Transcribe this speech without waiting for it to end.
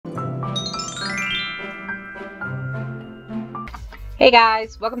Hey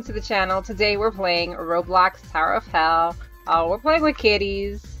guys, welcome to the channel. Today we're playing Roblox Tower of Hell. We're playing with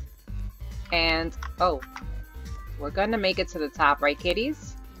kitties. And, we're gonna make it to the top, right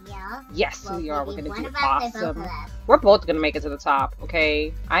kitties? Yeah. Yes, Well, we are. We're gonna do both awesome. of them. We're both gonna make it to the top,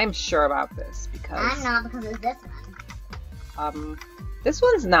 okay? I am sure about this because... I'm not because it's this one. This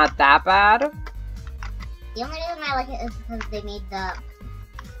one's not that bad. The only reason I like it is because they made the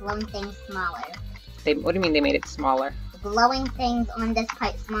glowing things smaller. What do you mean they made it smaller? The glowing things on this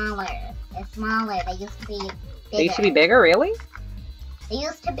part smaller. They're smaller. They used to be bigger. They used to be bigger, really? They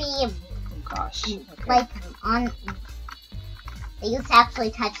used to be... Oh gosh. Okay. Like, on... They used to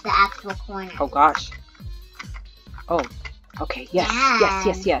actually touch the actual corner. Oh gosh. Oh. Okay, yes,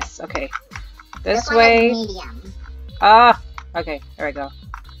 Yeah. yes. Okay. This way. one is medium. Okay, there we go.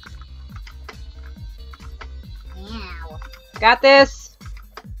 Ow. Got this!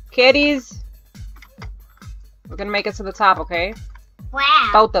 Kitties! We're gonna make it to the top, okay? Wow.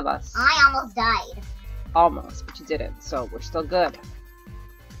 Both of us. I almost died. Almost, but you didn't, so we're still good.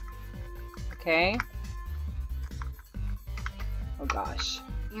 Okay. Oh gosh.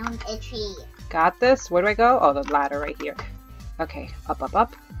 Now I'm itchy. Got this? Where do I go? Oh, the ladder right here. Okay,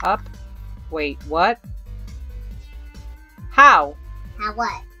 up. Wait, what? How? How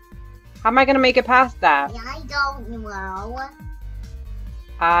what? How am I gonna make it past that? I don't know.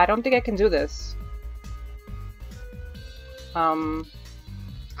 I don't think I can do this. I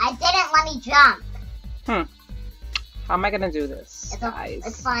didn't let me jump. How am I gonna do this, It's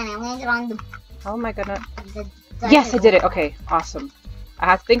guys? fine. I landed on the... How am I gonna... the Yes, I did it. Okay, awesome. I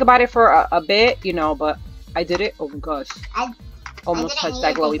had to think about it for a bit, you know, but I did it. Oh my gosh. Almost I touched didn't that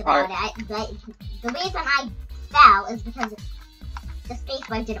need to glowy think part. about it. But the reason I fell is because the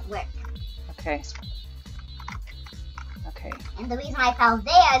spacebar didn't work. Okay. Okay. And the reason I fell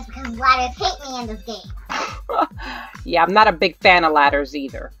there is because ladders hate me in this game. Yeah, I'm not a big fan of ladders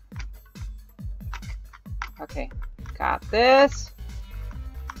either. Okay. Got this.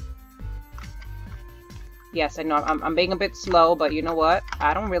 Yes, I know I'm being a bit slow, but you know what?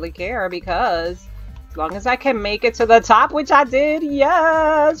 I don't really care because as long as I can make it to the top, which I did,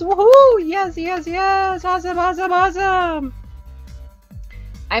 yes! Woohoo! Yes! Awesome!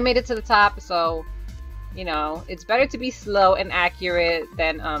 I made it to the top, so, you know, it's better to be slow and accurate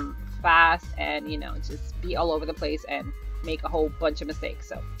than fast and, you know, just be all over the place and make a whole bunch of mistakes.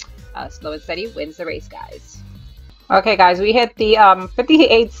 So, slow and steady wins the race, guys. Okay, guys, we hit the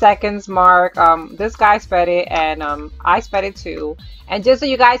 58 seconds mark. This guy sped it, and I sped it too. And just so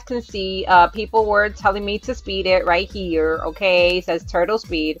you guys can see, people were telling me to speed it right here. Okay, it says turtle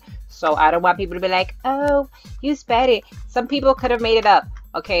speed. So I don't want people to be like, oh, you sped it. Some people could have made it up.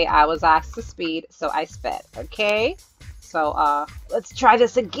 Okay, I was asked to speed, so I sped. Okay, so let's try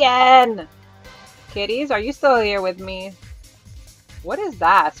this again. Kitties, are you still here with me? What is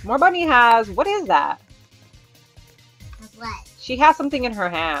that? S'more Bunny has, what is that? What? She has something in her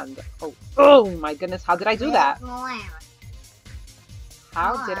hand. Oh my goodness, how did I do that? More.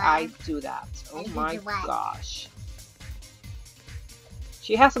 How did I do that? Oh How did you my do what? gosh.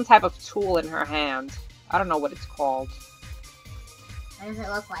 She has some type of tool in her hand. I don't know what it's called. What does it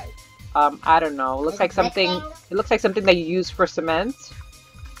look like? I don't know. It looks like something. It looks like something that you use for cement.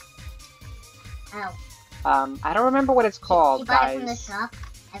 Oh. I don't remember what it's called, You bought guys. it from the shop?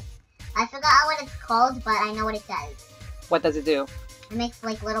 I forgot what it's called, but I know what it does. What does it do? It makes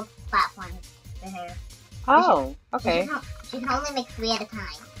like little platforms for her. Oh, okay. She can only make 3 at a time.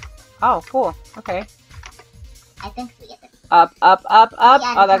 Oh, cool. Okay. I think 3 at a time. Up.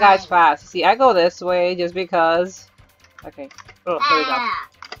 Yeah, Oh, that guy's fine. fast. See, I go this way just because. Okay. Oh, there we go. Ah!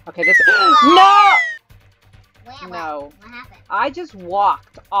 Okay, this. No! Where, No. What happened? I just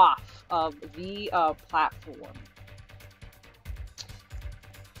walked off of the platform.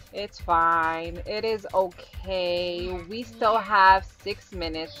 It's fine. It is okay. We still have 6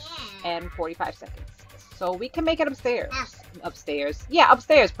 minutes and 45 seconds. So we can make it upstairs. Upstairs. Yeah,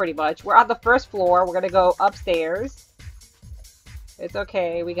 upstairs pretty much. We're on the first floor. We're going to go upstairs. It's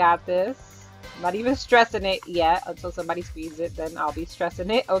okay. We got this. I'm not even stressing it yet until somebody speeds it. Then I'll be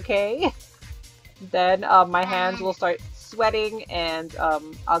stressing it. Okay. Then my hands will start sweating and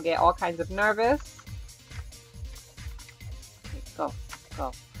I'll get all kinds of nervous. Okay,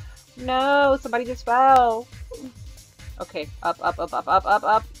 go. No, somebody just fell. Okay,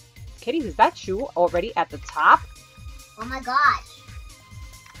 up. Kitty, is that you already at the top? Oh my gosh.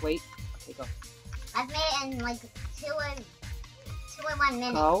 Wait, okay, go. I've made it in like 2 and 1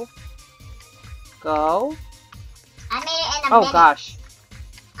 minute. Go. I made it in a minute. Oh gosh.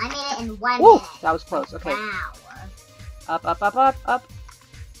 I made it in 1 Woo, minute. that was close. Okay. Wow. Up.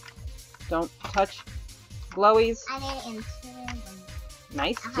 Don't touch glowies. I made it in 2 and 1.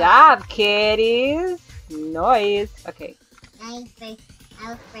 Nice job, kitties. Nice. Okay. Nice first. I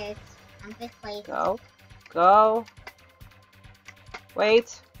was first. I'm fifth place. Go. Go.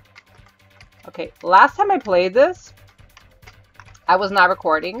 Wait. Okay. Last time I played this, I was not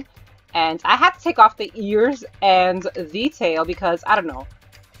recording. And I had to take off the ears and the tail because, I don't know.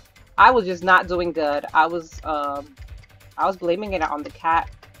 I was just not doing good. I was blaming it on the cat.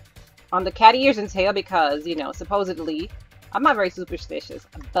 On the cat ears and tail because, you know, supposedly, I'm not very superstitious,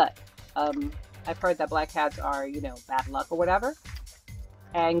 but I've heard that black cats are, you know, bad luck or whatever.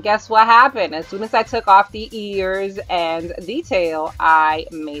 And guess what happened? As soon as I took off the ears and the tail, I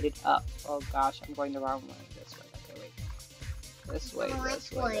made it up. Oh gosh, I'm going the wrong way. This way. Okay, wait. This way,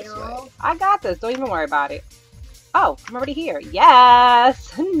 this way, this way. I got this. Don't even worry about it. Oh, I'm already here.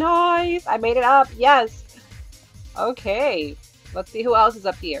 Yes! Nice! I made it up. Yes! Okay. Let's see who else is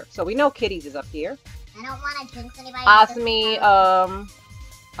up here. So we know Kitties is up here. I don't want to jinx anybody. Asmi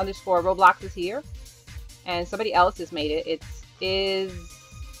underscore Roblox is here. And somebody else has made it.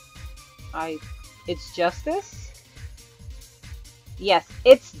 It's Justice? Yes,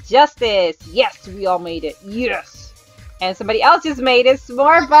 it's Justice! Yes, we all made it. Yes! And somebody else just made it.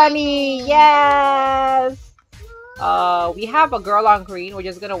 S'more Bunny! Yes! We have a girl on green. We're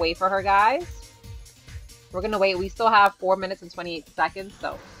just gonna wait for her, guys. We're gonna wait. We still have 4 minutes and 28 seconds,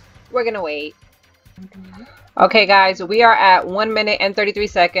 so we're gonna wait. Okay, guys, we are at 1 minute and 33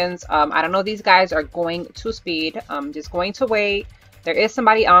 seconds. I don't know if these guys are going to speed. I'm just going to wait. There is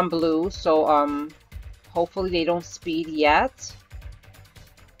somebody on blue, so hopefully they don't speed yet.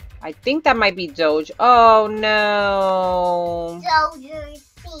 I think that might be Doge. Oh no. Doge's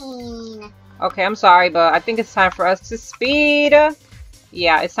seen. Okay, I'm sorry, but I think it's time for us to speed.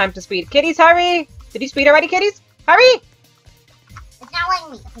 Yeah, it's time to speed. Kitties, hurry! Did you speed already, kitties? Hurry! It's not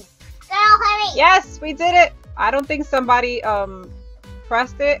letting me. Okay. Girl, hurry! Yes, we did it! I don't think somebody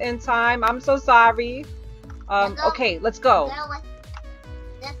pressed it in time. I'm so sorry. Okay, let's go.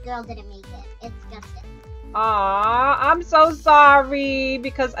 This girl didn't make it. It's Justice. Aww, I'm so sorry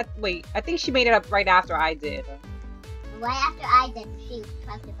because wait, I think she made it up right after I did. Right after I did, she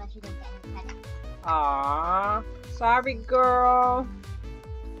pressed it, but she didn't get her credit. Aww, sorry, girl.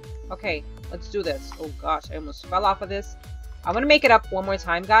 Okay, let's do this. Oh gosh, I almost fell off of this. I'm gonna make it up one more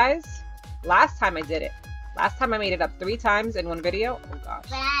time, guys. Last time I did it. Last time I made it up 3 times in one video. Oh gosh,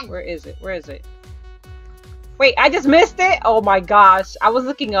 where is it? Where is it? Wait, I just missed it? Oh my gosh, I was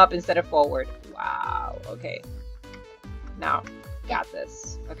looking up instead of forward. Wow, okay. Now, got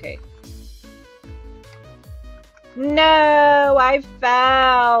this. Okay. No, I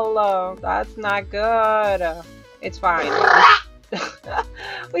fell. Oh, that's not good. It's fine.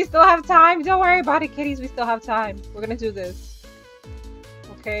 We still have time. Don't worry about it, kitties. We still have time. We're gonna do this.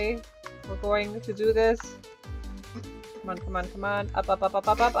 Okay, we're going to do this. Come on, come on, come on. Up, up, up, up,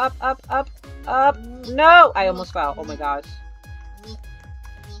 up, up, up, up, up, up. No! I almost fell. Oh my gosh.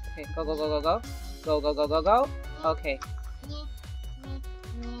 Okay, go, go, go, go, go. Go, go, go, go, go. Okay.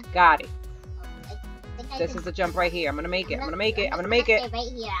 Got it. This is the jump right here. I'm gonna make it. I'm gonna make it. I'm gonna make it.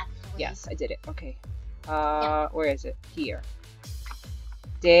 Right here, actually. Yes, I did it. Okay. Where is it? Here.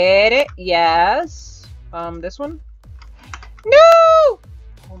 Did it? Yes. This one? No!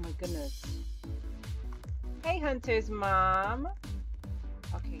 Oh my goodness. Hey, Hunter's mom.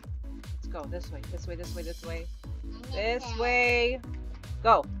 Okay, let's go this way. This way, this way, this way. This way.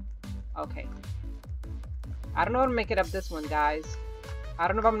 Go. Okay. I don't know how to make it up this one, guys. I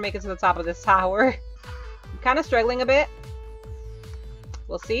don't know if I'm gonna make it to the top of this tower. I'm kind of struggling a bit.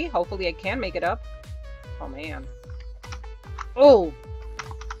 We'll see. Hopefully I can make it up. Oh, man. Oh!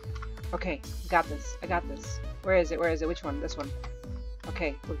 Okay, got this. I got this. Where is it? Where is it? Which one? This one.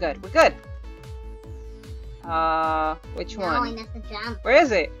 Okay, we're good. We're good. Which one? No, I missed the jump. Where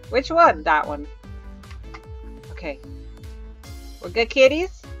is it? Which one? That one. Okay. We're good,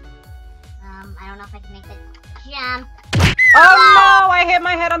 kitties? I don't know if I can make the jump. Oh no! I hit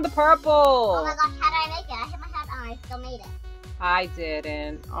my head on the purple! Oh my gosh, how did I make it? I hit my head on, I still made it. I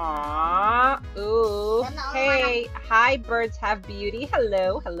didn't. Aww. Ooh. Hey. Hi, birds have beauty.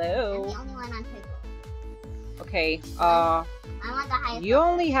 Hello. Hello. I'm the only one on purple. Okay. I'm on the highest You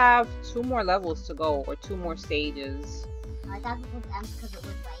level. only have 2 more levels to go, or 2 more stages. Oh, I thought it was M because it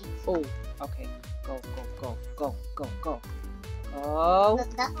was right. Oh. Okay. Go, go, go, go, go, go. Oh.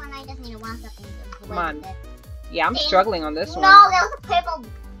 That's when I just need to want something. Come on. Yeah, I'm struggling on this one. No, there was a purple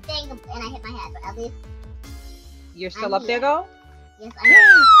thing and I hit my head, but at least You're still up there, though? Yes, I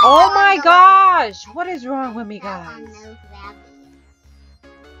am. Oh my gosh! What is wrong with me, guys?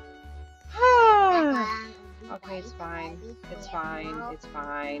 Okay, it's fine. It's fine. It's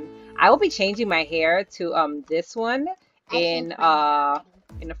fine. I will be changing my hair to this one, in a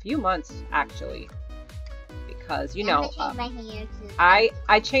few months actually, because you know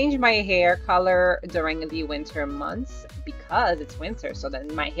I change my hair color during the winter months because it's winter, so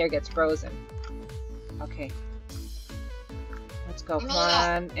then my hair gets frozen. Okay, let's go, come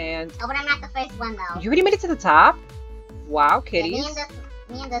on. And oh, but I'm not the first one though. You already made it to the top. Wow, kitties. Yeah,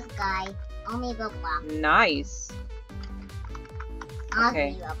 me and this guy only Roblox. Nice.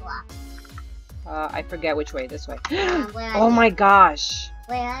 Okay. Roblox. I forget which way. This way. Oh my gosh.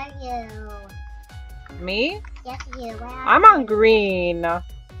 Where are you? Me? Yes, you. Where are I'm on green. I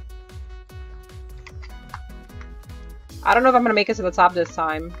don't know if I'm gonna make it to the top this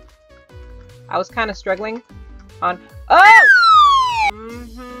time. I was kind of struggling on. Oh!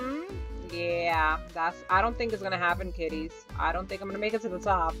 Yeah, I don't think it's gonna happen, kitties. I don't think I'm gonna make it to the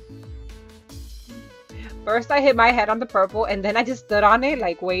top. First, I hit my head on the purple, and then I just stood on it,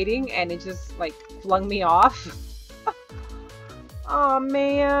 like, waiting, and it just, like, flung me off. Oh,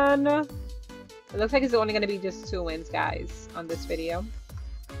 man. It looks like it's only going to be just 2 wins, guys, on this video.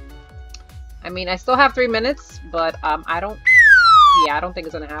 I mean, I still have 3 minutes, but, I don't think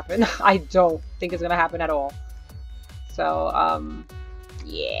it's going to happen. I don't think it's going to happen at all. So,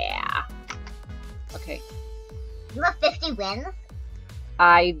 yeah. Okay. You have 50 wins?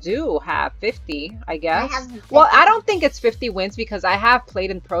 I do have 50, I guess. Well, I don't think it's 50 wins because I have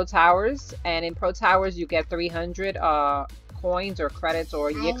played in Pro Towers, and in Pro Towers you get 300 coins or credits or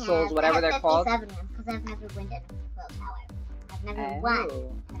yixels, whatever they're called. I have 57 wins because I've never won in Pro Tower. I've never won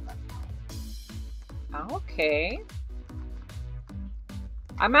in Pro Tower. Okay.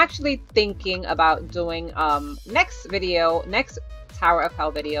 I'm actually thinking about doing next Tower of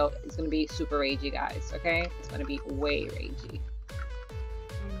Hell video is going to be super ragey, guys, okay? It's going to be way ragey.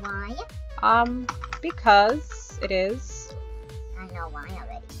 Why? Because it is. I know why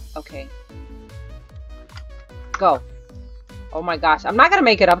already. Okay. Go. Oh my gosh, I'm not gonna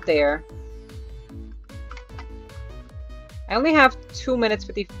make it up there. I only have 2 minutes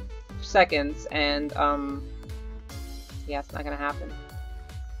 50 seconds, and yeah, it's not gonna happen.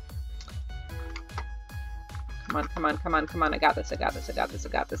 Come on, come on, come on, come on! I got this! I got this! I got this! I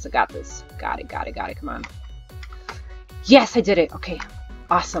got this! I got this! Got it! Got it! Got it! Come on! Yes, I did it! Okay.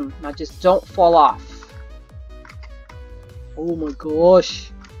 Awesome. Now just don't fall off. Oh my gosh.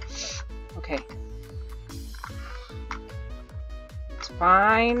 Okay. It's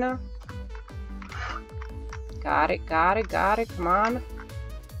fine. Got it, got it, got it. Come on.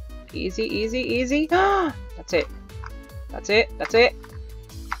 Easy, easy, easy. That's it. That's it. That's it.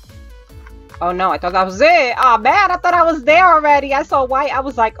 Oh no, I thought that was it. Oh man, I thought I was there already. I saw white. I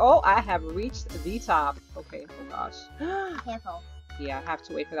was like, oh, I have reached the top. Okay, oh gosh. Careful. Yeah, I have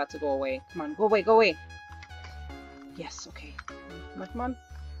to wait for that to go away. Come on, go away, go away. Yes, okay. Come on, come on.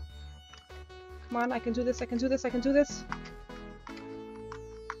 Come on, I can do this, I can do this, I can do this.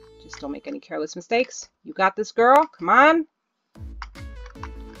 Just don't make any careless mistakes. You got this, girl. Come on.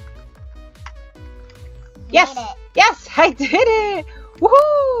 Yes! Yes, I did it!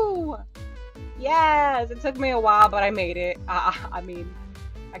 Woohoo! Yes, it took me a while, but I made it. I mean,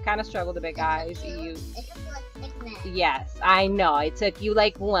 I kind of struggled a bit, guys. It took you like 6 minutes. Yes, I know. It took you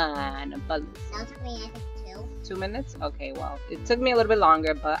like 1, but... No, it took me, I think, 2. 2 minutes? Okay, well, it took me a little bit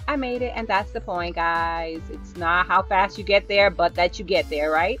longer, but I made it, and that's the point, guys. It's not how fast you get there, but that you get there,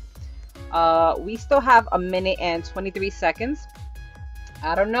 right? We still have 1 minute and 23 seconds.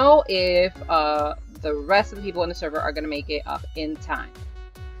 I don't know if the rest of the people in the server are going to make it up in time.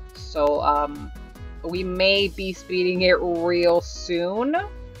 So, we may be speeding it real soon.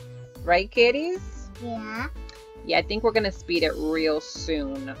 Right, kitties? Yeah. Yeah, I think we're going to speed it real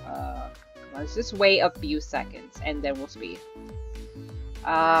soon. Let's just wait a few seconds, and then we'll speed.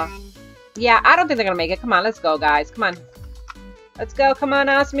 Yeah, I don't think they're going to make it. Come on, let's go, guys. Come on. Let's go. Come on,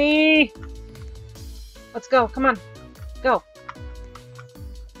 Asmi. Let's go. Come on. Go.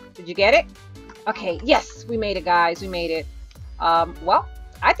 Did you get it? Okay, yes, we made it, guys. We made it. Well,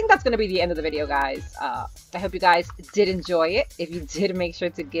 I think that's going to be the end of the video, guys. I hope you guys did enjoy it. If you did, make sure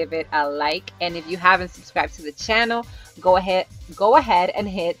to give it a like. And if you haven't subscribed to the channel, go ahead and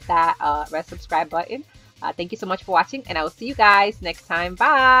hit that red subscribe button. Thank you so much for watching, and I will see you guys next time.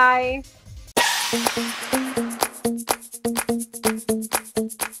 Bye!